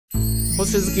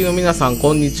星好きの皆さん、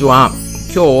こんにちは。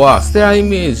今日はステライ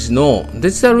メージのデ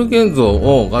ジタル現像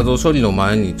を画像処理の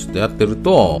前にちょっとやってる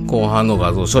と、後半の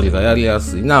画像処理がやりや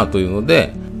すいなというの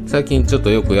で、最近ちょっ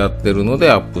とよくやってるので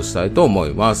アップしたいと思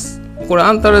います。これ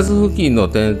アンタレス付近の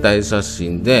天体写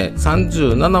真で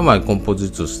37枚コンポジ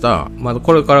ットした、まだ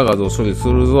これから画像処理す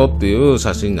るぞっていう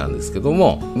写真なんですけど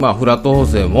も、フラット補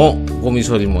正もゴミ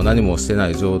処理も何もしてな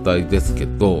い状態ですけ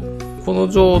ど、この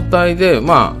状態で、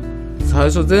最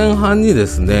初前半にで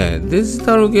すね、デジ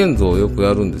タル現像をよく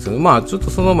やるんですよね。ちょっと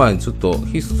その前にちょっと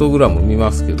ヒストグラム見ま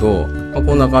すけど、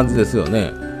こんな感じですよ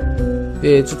ね。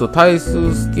で、ちょっと対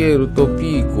数スケールとピ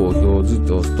ークを表示っ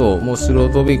て押すと、もう白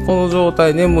飛び、この状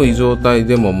態、眠い状態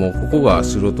でももうここが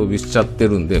白飛びしちゃって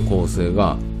るんで、構成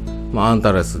が、アン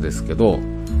タレスですけど、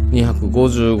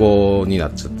255にな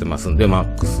っちゃってますんで、マッ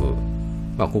クス。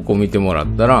ここ見てもらっ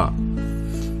たら、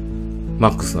マ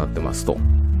ックスになってますと。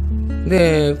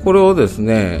で、これをです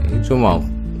ね、一応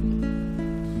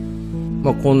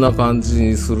こんな感じ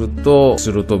にすると、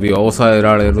白飛びは抑え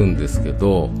られるんですけ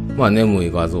ど、眠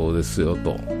い画像ですよ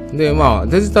と。で、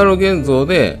デジタル現像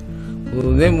で、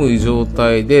眠い状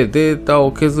態でデータ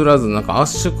を削らず、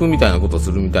圧縮みたいなことを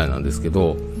するみたいなんですけ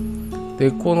ど、で、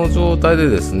この状態で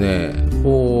ですね、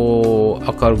こう、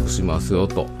明るくしますよ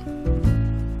と。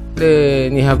で、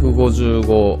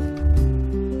255、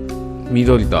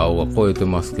緑と青が超えて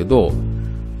ますけど、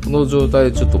この状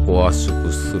態でちょっとこう圧縮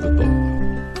すると。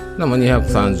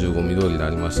235緑にな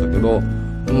りましたけど、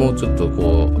もうちょっと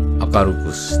こう明る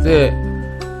くして、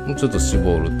もうちょっと絞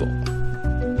ると。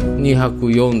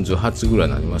248ぐらい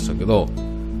になりましたけど、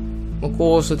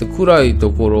こうして暗い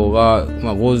ところが、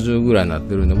50ぐらいになっ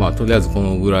てるんで、とりあえずこ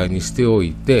のぐらいにしてお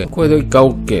いて、これで一回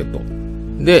OK と。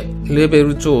で、レベ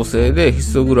ル調整でヒ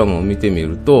ストグラムを見てみ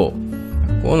ると、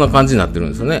こんな感じになってるん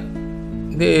ですよね。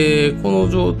で、この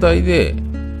状態で、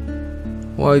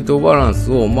ホワイトバラン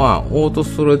スを、オート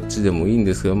ストレッチでもいいん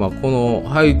ですけど、この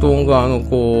ハイトーン側の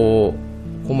こ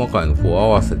う、細かいのこう合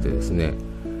わせてですね、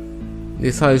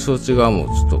で、最小値側も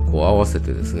ちょっとこう合わせ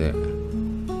てですね、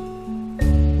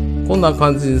こんな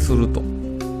感じにすると。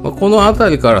この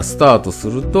辺りからスタートす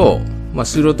ると、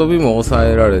白飛びも抑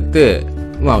えられて、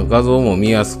画像も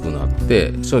見やすくなっ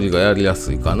て、処理がやりや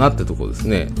すいかなってとこです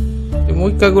ね。でもう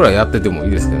一回ぐらいやっててもい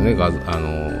いですけどね、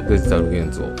デジタル現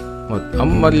像。あ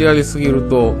んまりやりすぎる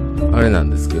と、あれなん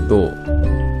ですけど、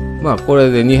こ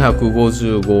れで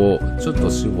255、ちょっと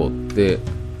絞って、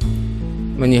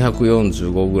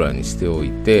245ぐらいにしておい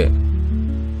て、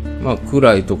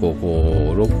暗いとこ、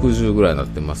こう、60ぐらいになっ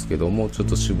てますけども、ちょっ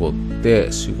と絞って、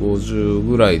4、50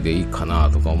ぐらいでいいかな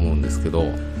とか思うんですけど、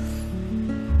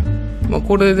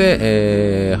これ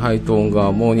で、ハイトーン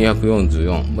がもう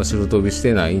244、白飛びし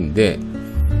てないんで、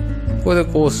これで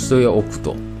こうしておく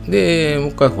と。で、もう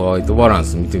一回ホワイトバラン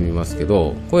ス見てみますけ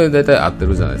ど、これで大体合って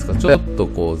るじゃないですか。ちょっと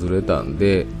こうずれたん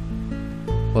で、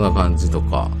こんな感じと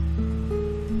か、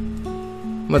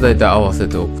大体合わせ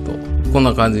ておくと。こん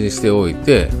な感じにしておい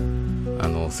て、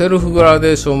セルフグラ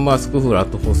デーションマスクフラッ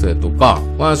ト補正とか、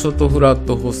ワンショットフラッ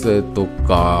ト補正と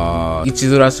か、位置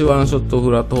ずらしワンショット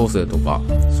フラット補正とか、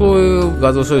そういう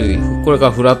画像処理、これか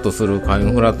らフラットする、開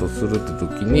運フラットするって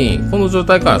時に、この状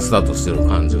態からスタートしてる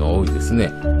感じが多いです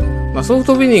ね。ソフ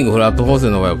トビニングフラット補正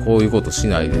の場合はこういうことし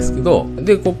ないですけど、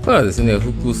で、こっからですね、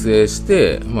複製し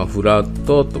て、フラッ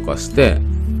トとかして、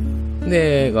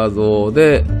で、画像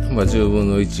で、10分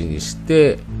の1にし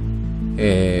て、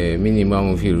ミニマ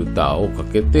ムフィルターをか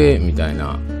けて、みたい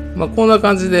な。こんな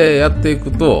感じでやってい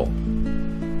くと、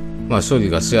処理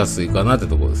がしやすいかなって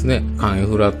ところですね。簡易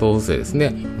フラット補正です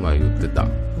ね。言ってた。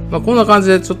こんな感じ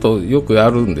でちょっとよくや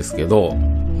るんですけど、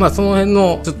その辺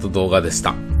のちょっと動画でし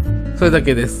た。それだ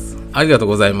けです。ありがとう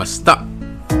ございました。